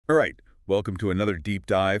All right, welcome to another deep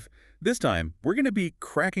dive. This time, we're going to be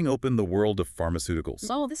cracking open the world of pharmaceuticals.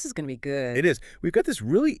 Oh, this is going to be good. It is. We've got this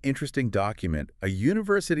really interesting document, a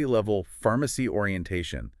university-level pharmacy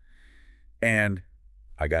orientation. And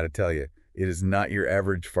I got to tell you, it is not your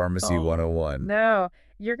average Pharmacy Oh, 101. no,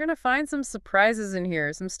 you're going to find some surprises in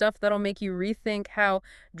here, some stuff that'll make you rethink how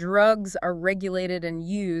drugs are regulated and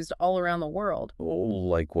used all around the world. Oh,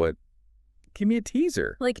 like what? Give me a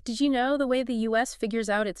teaser. Like, did you know the way the U.S. figures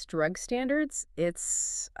out its drug standards?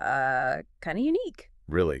 It's kind of unique.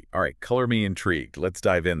 Really? All right, color me intrigued. Let's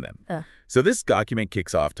dive in then. Uh. So this document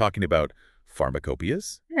kicks off talking about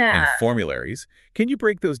pharmacopoeias and formularies. Can you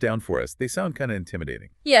break those down for us? They sound kind of intimidating.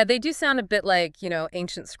 Yeah, they do sound a bit like,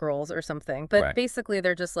 ancient scrolls or something. But Right. basically,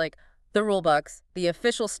 they're just like the rule books, the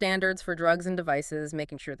official standards for drugs and devices,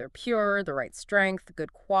 making sure they're pure, the right strength,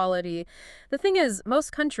 good quality. The thing is,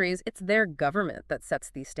 most countries, it's their government that sets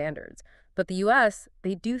these standards. But the U.S.,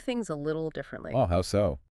 they do things a little differently. Oh, how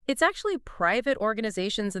so? It's actually private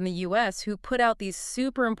organizations in the U.S. who put out these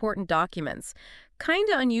super important documents. Kind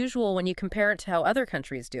of unusual when you compare it to how other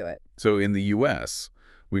countries do it. So in the U.S.,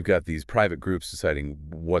 we've got these private groups deciding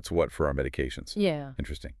what's what for our medications. Yeah.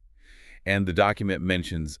 Interesting. And the document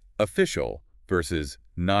mentions official versus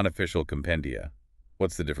non-official compendia.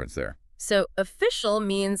 What's the difference there? So official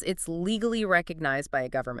means it's legally recognized by a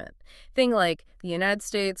government. Thing like the United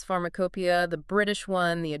States Pharmacopoeia, the British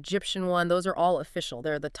one, the Egyptian one, those are all official.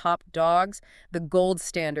 They're the top dogs, the gold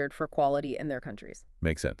standard for quality in their countries.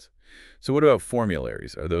 Makes sense. So what about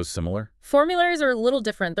formularies? Are those similar? Formularies are a little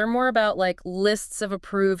different. They're more about like lists of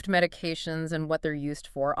approved medications and what they're used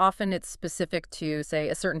for. Often it's specific to, say,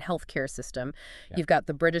 a certain healthcare system. Yeah. You've got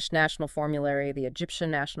the British National Formulary, the Egyptian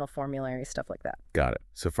National Formulary, stuff like that. Got it.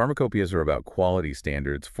 So pharmacopoeias are about quality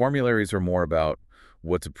standards. Formularies are more about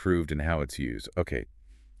what's approved and how it's used. Okay,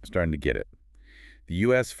 starting to get it. The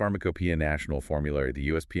U.S. Pharmacopoeia National Formulary, the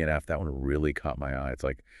USPNF, that one really caught my eye. It's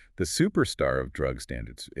like the superstar of drug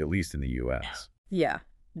standards, at least in the U.S. Yeah,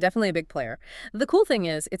 definitely a big player. The cool thing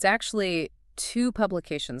is it's actually two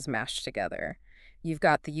publications mashed together. You've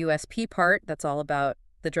got the USP part that's all about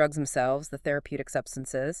the drugs themselves, the therapeutic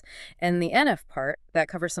substances, and the NF part that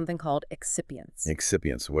covers something called excipients.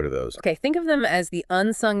 Excipients, what are those? Okay, think of them as the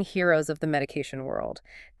unsung heroes of the medication world,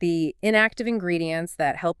 the inactive ingredients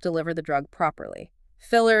that help deliver the drug properly.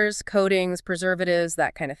 Fillers, coatings, preservatives,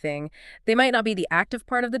 that kind of thing. They might not be the active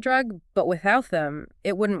part of the drug, but without them,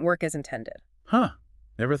 it wouldn't work as intended. Huh,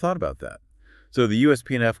 never thought about that. So the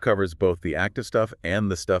USPNF covers both the active stuff and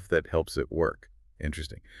the stuff that helps it work.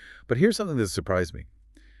 Interesting. But here's something that surprised me.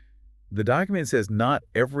 The document says not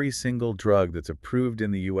every single drug that's approved in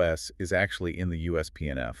the U.S. is actually in the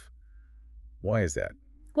USPNF. Why is that?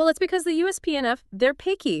 Well, it's because the USPNF, they're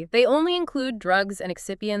picky. They only include drugs and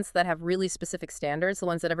excipients that have really specific standards, the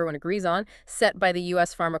ones that everyone agrees on, set by the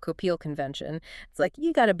U.S. Pharmacopoeia Convention. It's like,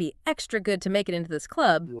 you got to be extra good to make it into this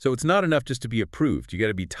club. So it's not enough just to be approved. You got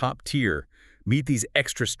to be top tier, meet these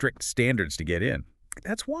extra strict standards to get in.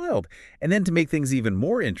 That's wild. And then to make things even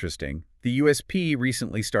more interesting, the USP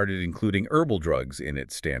recently started including herbal drugs in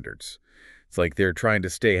its standards. It's like they're trying to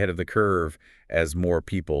stay ahead of the curve as more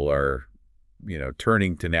people are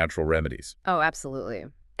turning to natural remedies. Oh, absolutely.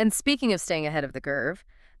 And speaking of staying ahead of the curve,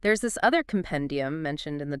 there's this other compendium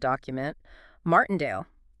mentioned in the document, Martindale,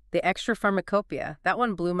 the Extra Pharmacopoeia. That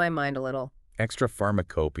one blew my mind a little. Extra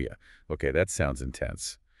Pharmacopoeia. Okay, that sounds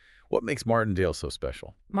intense. What makes Martindale so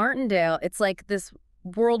special? Martindale, it's like this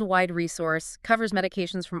worldwide resource, covers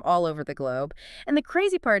medications from all over the globe. And the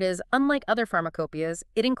crazy part is, unlike other pharmacopoeias,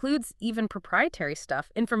 it includes even proprietary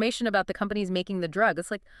stuff, information about the companies making the drug.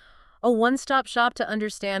 It's like a one-stop shop to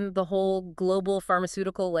understand the whole global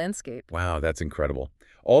pharmaceutical landscape. Wow, that's incredible.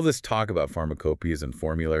 All this talk about pharmacopoeias and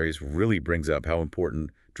formularies really brings up how important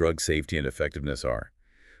drug safety and effectiveness are.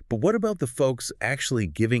 But what about the folks actually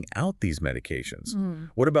giving out these medications?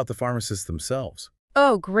 What about the pharmacists themselves?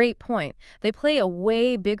 Oh, great point. They play a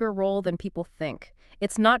way bigger role than people think.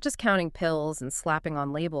 It's not just counting pills and slapping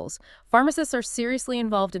on labels. Pharmacists are seriously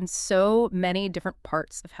involved in so many different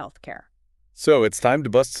parts of healthcare. So it's time to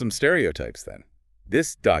bust some stereotypes then.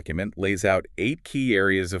 This document lays out 8 key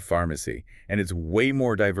areas of pharmacy, and it's way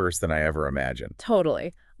more diverse than I ever imagined.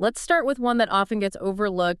 Totally. Let's start with one that often gets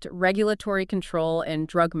overlooked, regulatory control and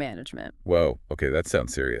drug management. Whoa, okay, that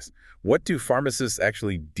sounds serious. What do pharmacists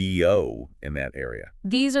actually DO in that area?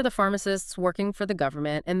 These are the pharmacists working for the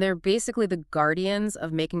government, and they're basically the guardians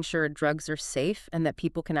of making sure drugs are safe and that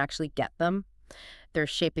people can actually get them. They're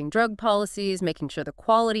shaping drug policies, making sure the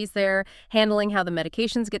quality's there, handling how the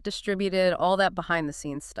medications get distributed, all that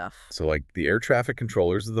behind-the-scenes stuff. So like the air traffic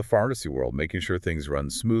controllers of the pharmacy world, making sure things run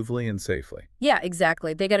smoothly and safely. Yeah,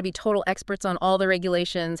 exactly. They got to be total experts on all the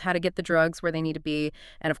regulations, how to get the drugs where they need to be,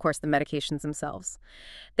 and of course the medications themselves.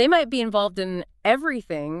 They might be involved in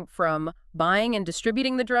everything from buying and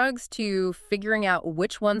distributing the drugs to figuring out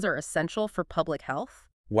which ones are essential for public health.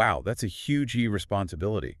 Wow, that's a huge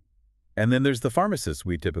responsibility. And then there's the pharmacists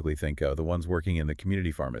we typically think of, the ones working in the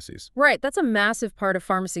community pharmacies. Right, that's a massive part of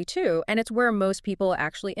pharmacy too, and it's where most people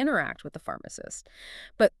actually interact with the pharmacist.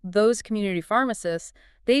 But those community pharmacists,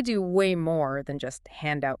 they do way more than just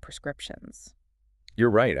hand out prescriptions. You're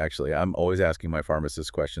right, actually. I'm always asking my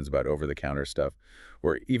pharmacist questions about over-the-counter stuff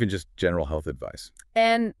or even just general health advice.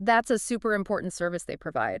 And that's a super important service they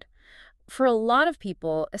provide. For a lot of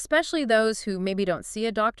people, especially those who maybe don't see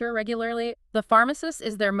a doctor regularly, the pharmacist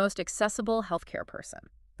is their most accessible healthcare person.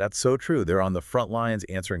 That's so true. They're on the front lines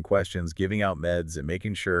answering questions, giving out meds, and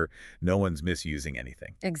making sure no one's misusing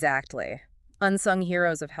anything. Exactly. Unsung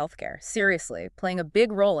heroes of healthcare, seriously, playing a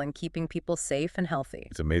big role in keeping people safe and healthy.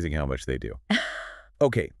 It's amazing how much they do.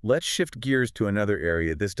 Okay, let's shift gears to another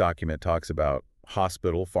area this document talks about,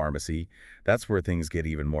 hospital pharmacy. That's where things get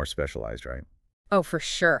even more specialized, right? Oh, for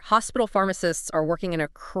sure. Hospital pharmacists are working in a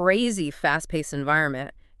crazy fast-paced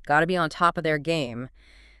environment. Got to be on top of their game.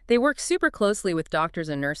 They work super closely with doctors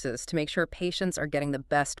and nurses to make sure patients are getting the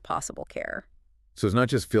best possible care. So it's not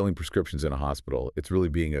just filling prescriptions in a hospital, it's really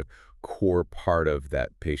being a core part of that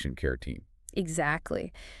patient care team.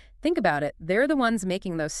 Exactly. Think about it. They're the ones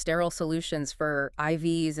making those sterile solutions for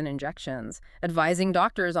IVs and injections, advising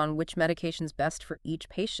doctors on which medication's best for each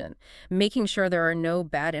patient, making sure there are no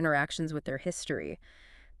bad interactions with their history.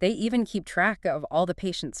 They even keep track of all the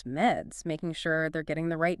patient's meds, making sure they're getting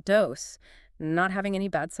the right dose, not having any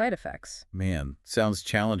bad side effects. Man, sounds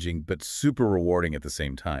challenging, but super rewarding at the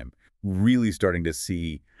same time. Really starting to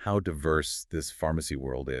see how diverse this pharmacy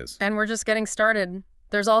world is. And we're just getting started.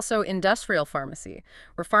 There's also industrial pharmacy,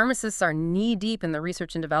 where pharmacists are knee-deep in the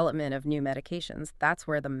research and development of new medications. That's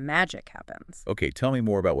where the magic happens. Okay, tell me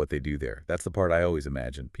more about what they do there. That's the part I always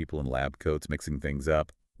imagine, people in lab coats mixing things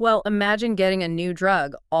up. Well, imagine getting a new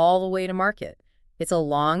drug all the way to market. It's a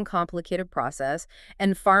long, complicated process,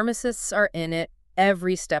 and pharmacists are in it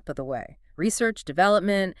every step of the way. Research,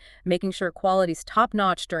 development, making sure quality's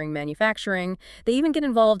top-notch during manufacturing. They even get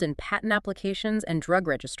involved in patent applications and drug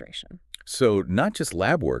registration. So not just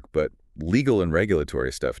lab work, but legal and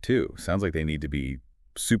regulatory stuff too. Sounds like they need to be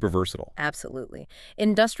super versatile. Absolutely.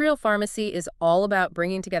 Industrial pharmacy is all about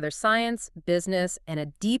bringing together science, business, and a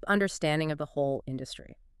deep understanding of the whole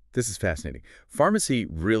industry. This is fascinating. Pharmacy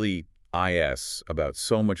really IS about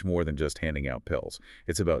so much more than just handing out pills.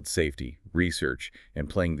 It's about safety, research, and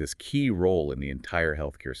playing this key role in the entire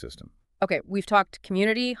healthcare system. Okay, we've talked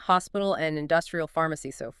community, hospital, and industrial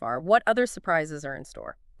pharmacy so far. What other surprises are in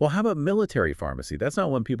store? Well, how about military pharmacy? That's not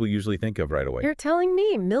one people usually think of right away. You're telling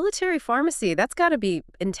me military pharmacy, that's got to be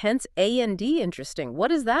intense A&D interesting. What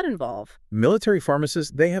does that involve? Military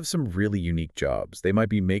pharmacists, they have some really unique jobs. They might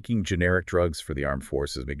be making generic drugs for the armed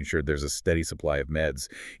forces, making sure there's a steady supply of meds,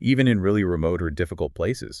 even in really remote or difficult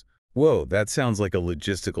places. Whoa, that sounds like a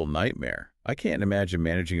logistical nightmare. I can't imagine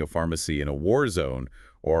managing a pharmacy in a war zone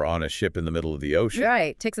or on a ship in the middle of the ocean.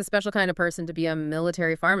 Right. Takes a special kind of person to be a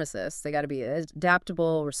military pharmacist. They got to be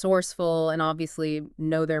adaptable, resourceful, and obviously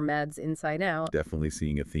know their meds inside out. Definitely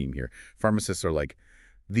seeing a theme here. Pharmacists are like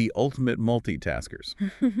the ultimate multitaskers.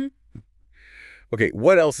 Okay,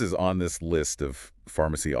 what else is on this list of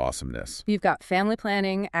pharmacy awesomeness? You've got family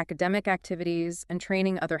planning, academic activities, and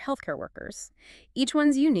training other healthcare workers. Each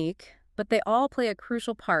one's unique, but they all play a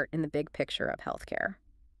crucial part in the big picture of healthcare.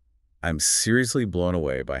 I'm seriously blown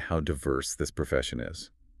away by how diverse this profession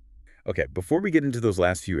is. Okay, before we get into those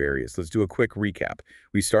last few areas, let's do a quick recap.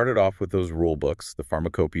 We started off with those rule books, the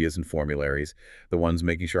pharmacopoeias and formularies, the ones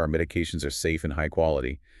making sure our medications are safe and high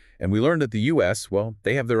quality. And we learned that the U.S., well,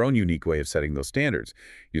 they have their own unique way of setting those standards,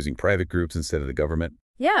 using private groups instead of the government.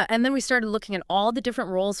 Yeah, and then we started looking at all the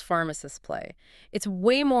different roles pharmacists play. It's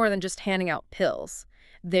way more than just handing out pills.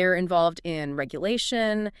 They're involved in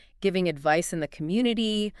regulation, giving advice in the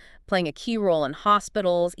community, playing a key role in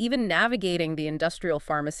hospitals, even navigating the industrial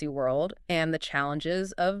pharmacy world and the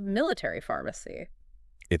challenges of military pharmacy.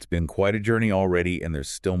 It's been quite a journey already, and there's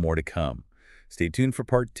still more to come. Stay tuned for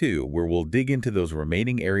part 2, where we'll dig into those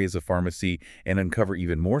remaining areas of pharmacy and uncover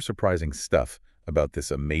even more surprising stuff about this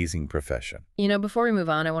amazing profession. You know, before we move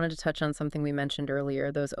on, I wanted to touch on something we mentioned earlier,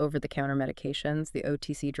 those over-the-counter medications, the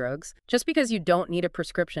OTC drugs. Just because you don't need a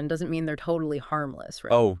prescription doesn't mean they're totally harmless,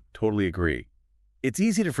 right? Oh, totally agree. It's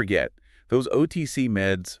easy to forget. Those OTC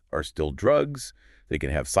meds are still drugs. They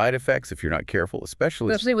can have side effects if you're not careful,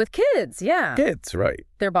 especially Especially with kids, yeah. kids, right?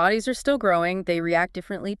 Their bodies are still growing. They react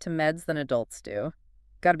differently to meds than adults do.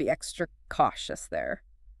 Got to be extra cautious there.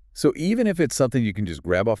 So even if it's something you can just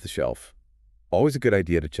grab off the shelf, always a good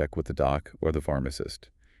idea to check with the doc or the pharmacist,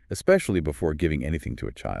 especially before giving anything to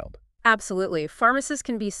a child. Absolutely. Pharmacists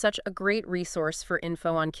can be such a great resource for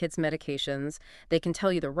info on kids' medications. They can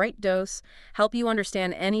tell you the right dose, help you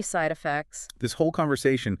understand any side effects. This whole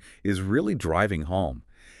conversation is really driving home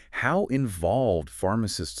how involved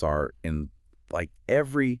pharmacists are in like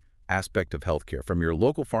every aspect of healthcare, from your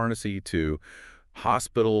local pharmacy to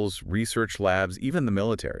hospitals, research labs, even the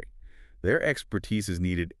military. Their expertise is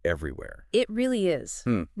needed everywhere. It really is.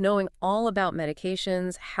 Hmm. Knowing all about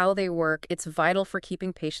medications, how they work, it's vital for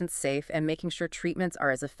keeping patients safe and making sure treatments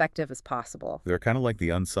are as effective as possible. They're kind of like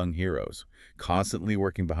the unsung heroes, constantly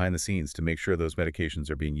working behind the scenes to make sure those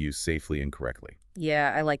medications are being used safely and correctly.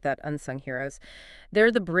 Yeah, I like that, unsung heroes.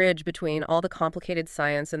 They're the bridge between all the complicated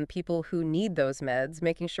science and the people who need those meds,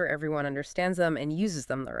 making sure everyone understands them and uses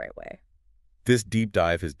them the right way. This deep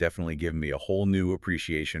dive has definitely given me a whole new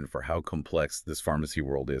appreciation for how complex this pharmacy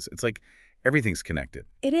world is. It's like everything's connected.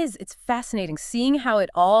 It is. It's fascinating seeing how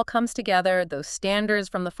it all comes together, those standards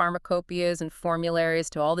from the pharmacopoeias and formularies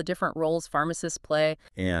to all the different roles pharmacists play.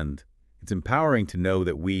 And it's empowering to know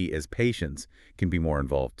that we, as patients, can be more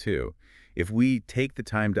involved too. If we take the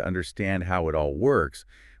time to understand how it all works,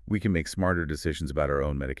 we can make smarter decisions about our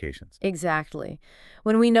own medications. Exactly.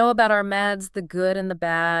 When we know about our meds, the good and the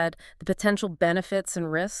bad, the potential benefits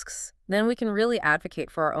and risks, then we can really advocate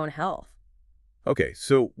for our own health. Okay,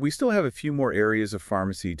 so we still have a few more areas of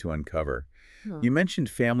pharmacy to uncover. Hmm. You mentioned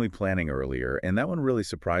family planning earlier, and that one really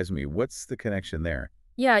surprised me. What's the connection there?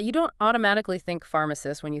 Yeah, you don't automatically think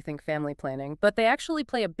pharmacists when you think family planning, but they actually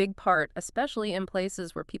play a big part, especially in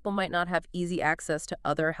places where people might not have easy access to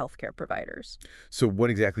other healthcare providers. So what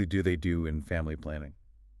exactly do they do in family planning?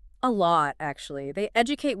 A lot, actually. They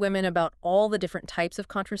educate women about all the different types of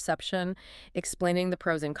contraception, explaining the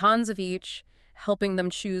pros and cons of each, helping them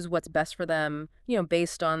choose what's best for them,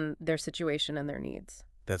 based on their situation and their needs.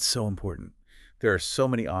 That's so important. There are so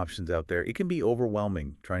many options out there. It can be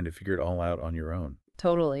overwhelming trying to figure it all out on your own.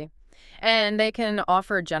 Totally. And they can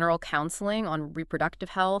offer general counseling on reproductive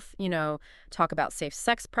health, talk about safe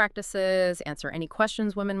sex practices, answer any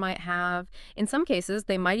questions women might have. In some cases,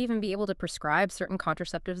 they might even be able to prescribe certain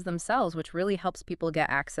contraceptives themselves, which really helps people get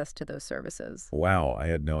access to those services. Wow, I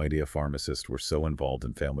had no idea pharmacists were so involved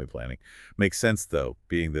in family planning. Makes sense, though,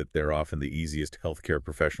 being that they're often the easiest healthcare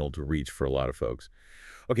professional to reach for a lot of folks.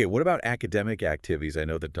 Okay, what about academic activities? I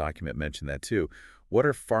know the document mentioned that too. What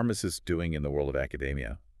are pharmacists doing in the world of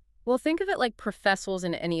academia? Well, think of it like professors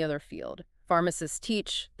in any other field. Pharmacists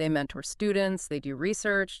teach, they mentor students, they do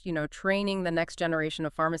research, training the next generation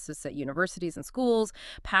of pharmacists at universities and schools,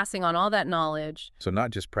 passing on all that knowledge. So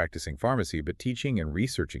not just practicing pharmacy, but teaching and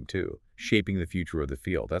researching too, shaping the future of the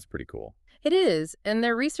field. That's pretty cool. It is, and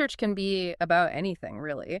their research can be about anything,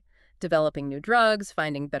 really. Developing new drugs,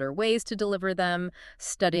 finding better ways to deliver them,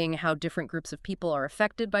 studying how different groups of people are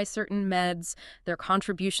affected by certain meds. Their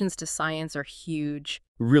contributions to science are huge.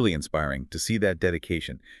 Really inspiring to see that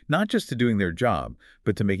dedication, not just to doing their job,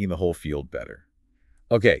 but to making the whole field better.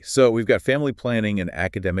 Okay, so we've got family planning and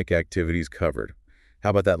academic activities covered. How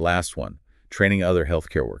about that last one, training other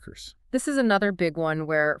healthcare workers? This is another big one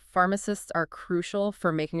where pharmacists are crucial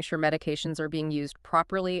for making sure medications are being used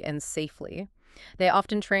properly and safely. They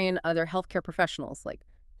often train other healthcare professionals like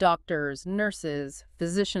doctors, nurses,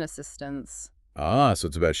 physician assistants. Ah, so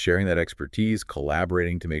it's about sharing that expertise,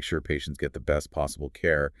 collaborating to make sure patients get the best possible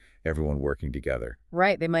care, everyone working together.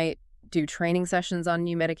 Right, they might do training sessions on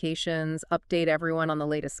new medications, update everyone on the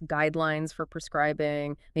latest guidelines for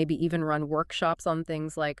prescribing, maybe even run workshops on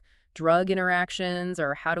things like drug interactions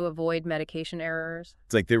or how to avoid medication errors.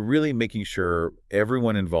 It's like they're really making sure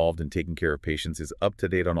everyone involved in taking care of patients is up to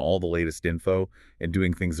date on all the latest info and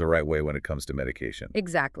doing things the right way when it comes to medication.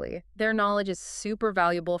 Exactly. Their knowledge is super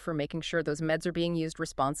valuable for making sure those meds are being used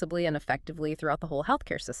responsibly and effectively throughout the whole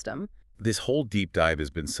healthcare system. This whole deep dive has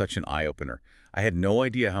been such an eye-opener. I had no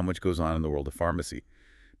idea how much goes on in the world of pharmacy.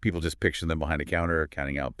 People just picture them behind a counter,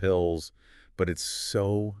 counting out pills, but it's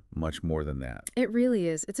so much more than that. It really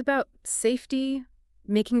is. It's about safety,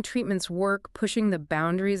 making treatments work, pushing the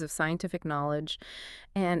boundaries of scientific knowledge,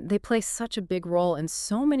 and they play such a big role in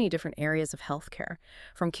so many different areas of healthcare,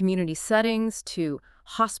 from community settings to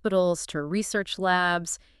hospitals to research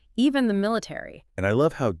labs, even the military. And I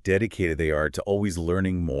love how dedicated they are to always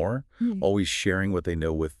learning more, always sharing what they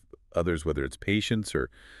know with others, whether it's patients or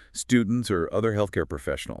students or other healthcare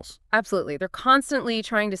professionals. Absolutely. They're constantly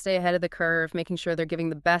trying to stay ahead of the curve, making sure they're giving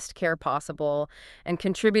the best care possible and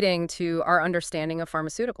contributing to our understanding of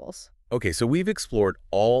pharmaceuticals. Okay, so we've explored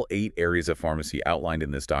all 8 areas of pharmacy outlined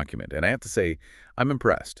in this document, and I have to say, I'm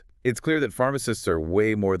impressed. It's clear that pharmacists are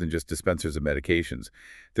way more than just dispensers of medications.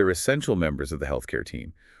 They're essential members of the healthcare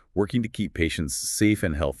team, working to keep patients safe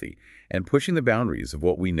and healthy, and pushing the boundaries of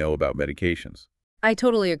what we know about medications. I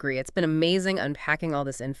totally agree. It's been amazing unpacking all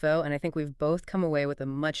this info, and I think we've both come away with a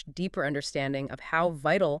much deeper understanding of how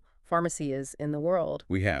vital pharmacy is in the world.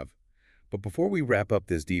 We have. But before we wrap up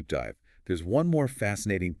this deep dive, there's one more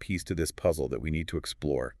fascinating piece to this puzzle that we need to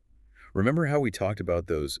explore. Remember how we talked about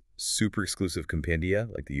those super exclusive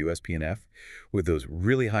compendia, like the USPNF, with those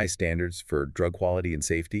really high standards for drug quality and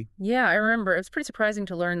safety? Yeah, I remember. It's pretty surprising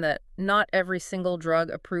to learn that not every single drug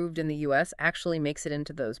approved in the US actually makes it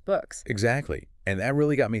into those books. Exactly. And that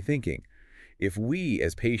really got me thinking. If we,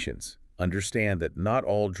 as patients, understand that not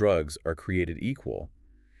all drugs are created equal,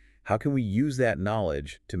 how can we use that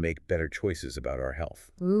knowledge to make better choices about our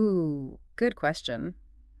health? Ooh, good question.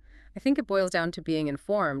 I think it boils down to being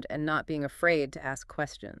informed and not being afraid to ask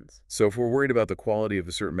questions. So if we're worried about the quality of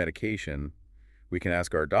a certain medication, we can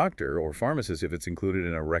ask our doctor or pharmacist if it's included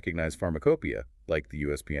in a recognized pharmacopoeia, like the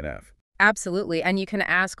USPNF. Absolutely. And you can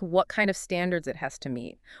ask what kind of standards it has to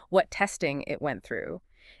meet, what testing it went through.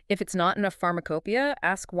 If it's not in a pharmacopoeia,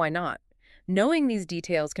 ask why not. Knowing these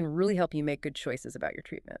details can really help you make good choices about your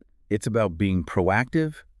treatment. It's about being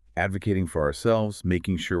proactive, advocating for ourselves,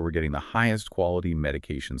 making sure we're getting the highest quality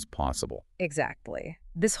medications possible. Exactly.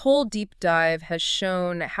 This whole deep dive has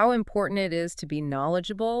shown how important it is to be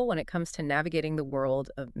knowledgeable when it comes to navigating the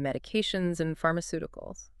world of medications and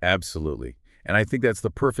pharmaceuticals. Absolutely. And I think that's the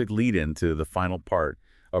perfect lead-in to the final part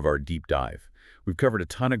of our deep dive. We've covered a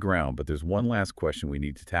ton of ground, but there's one last question we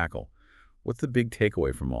need to tackle. What's the big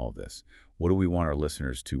takeaway from all of this? What do we want our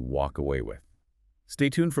listeners to walk away with? Stay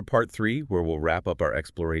tuned for part 3, where we'll wrap up our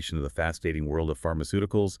exploration of the fascinating world of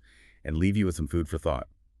pharmaceuticals and leave you with some food for thought.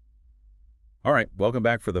 All right, welcome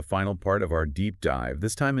back for the final part of our deep dive,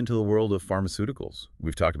 this time into the world of pharmaceuticals.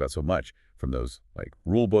 We've talked about so much, from those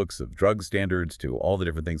rule books of drug standards to all the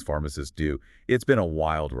different things pharmacists do. It's been a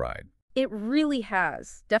wild ride. It really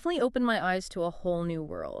has. Definitely opened my eyes to a whole new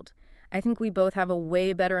world. I think we both have a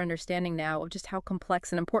way better understanding now of just how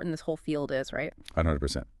complex and important this whole field is, right?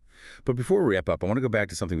 100%. But before we wrap up, I want to go back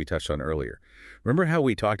to something we touched on earlier. Remember how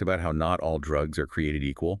we talked about how not all drugs are created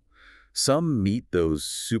equal? Some meet those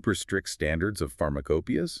super strict standards of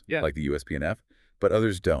pharmacopoeias, like the USPNF, but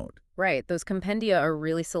others don't. Right. Those compendia are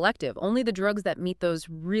really selective. Only the drugs that meet those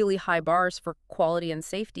really high bars for quality and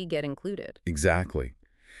safety get included. Exactly.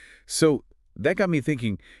 So that got me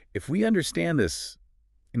thinking, if we understand this,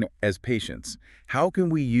 as patients, how can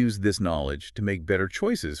we use this knowledge to make better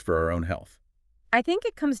choices for our own health? I think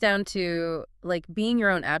it comes down to being your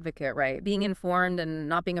own advocate, right? Being informed and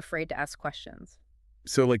not being afraid to ask questions.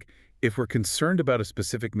 So if we're concerned about a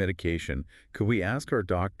specific medication, could we ask our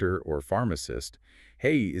doctor or pharmacist,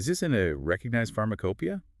 hey, is this in a recognized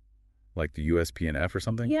pharmacopoeia? Like the USPNF or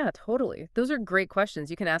something? Yeah, totally. Those are great questions.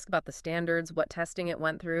 You can ask about the standards, what testing it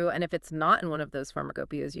went through, and if it's not in one of those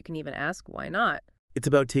pharmacopoeias, you can even ask why not. It's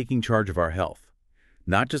about taking charge of our health,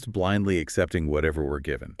 not just blindly accepting whatever we're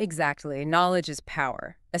given. Exactly. Knowledge is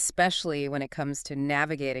power, especially when it comes to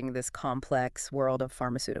navigating this complex world of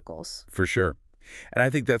pharmaceuticals. For sure. And I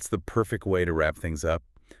think that's the perfect way to wrap things up.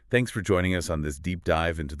 Thanks for joining us on this deep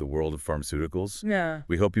dive into the world of pharmaceuticals. Yeah.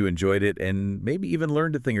 We hope you enjoyed it and maybe even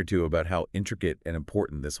learned a thing or two about how intricate and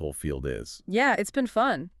important this whole field is. Yeah, it's been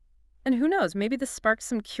fun. And who knows, maybe this sparks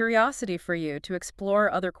some curiosity for you to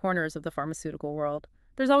explore other corners of the pharmaceutical world.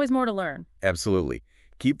 There's always more to learn. Absolutely.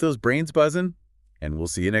 Keep those brains buzzing, and we'll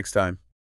see you next time.